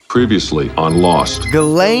Previously on Lost.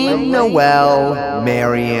 Ghislaine Noel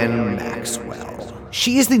Marion Maxwell.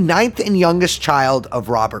 She is the 9th and youngest child of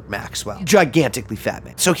Robert Maxwell. Gigantically fat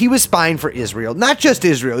man. So he was spying for Israel. Not just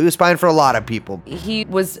Israel, he was spying for a lot of people. He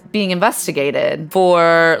was being investigated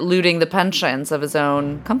for looting the pensions of his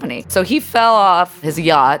own company. So he fell off his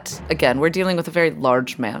yacht. Again, we're dealing with a very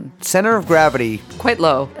large man. Center of gravity. Quite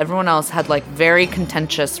low. Everyone else had very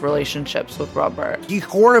contentious relationships with Robert. He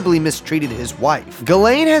horribly mistreated his wife.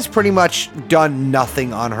 Ghislaine has pretty much done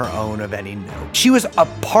nothing on her own of any note. She was a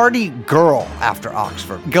party girl after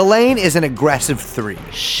Oxford. Ghislaine is an aggressive 3.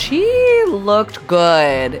 She looked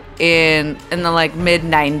good in the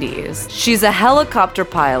mid-90s. She's a helicopter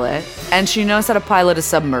pilot, and she knows how to pilot a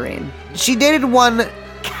submarine. She dated one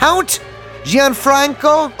Count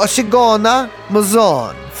Gianfranco Osigona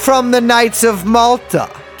Mazzon from the Knights of Malta.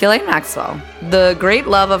 Ghislaine Maxwell, the great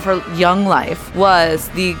love of her young life, was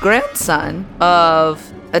the grandson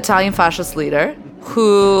of Italian fascist leader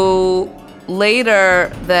who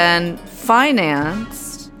later then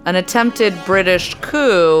financed an attempted British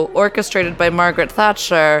coup orchestrated by Margaret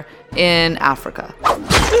Thatcher in Africa.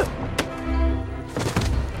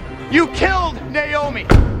 You killed Naomi!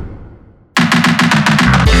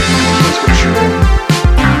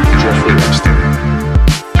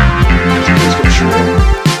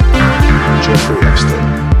 Jeffrey Epstein.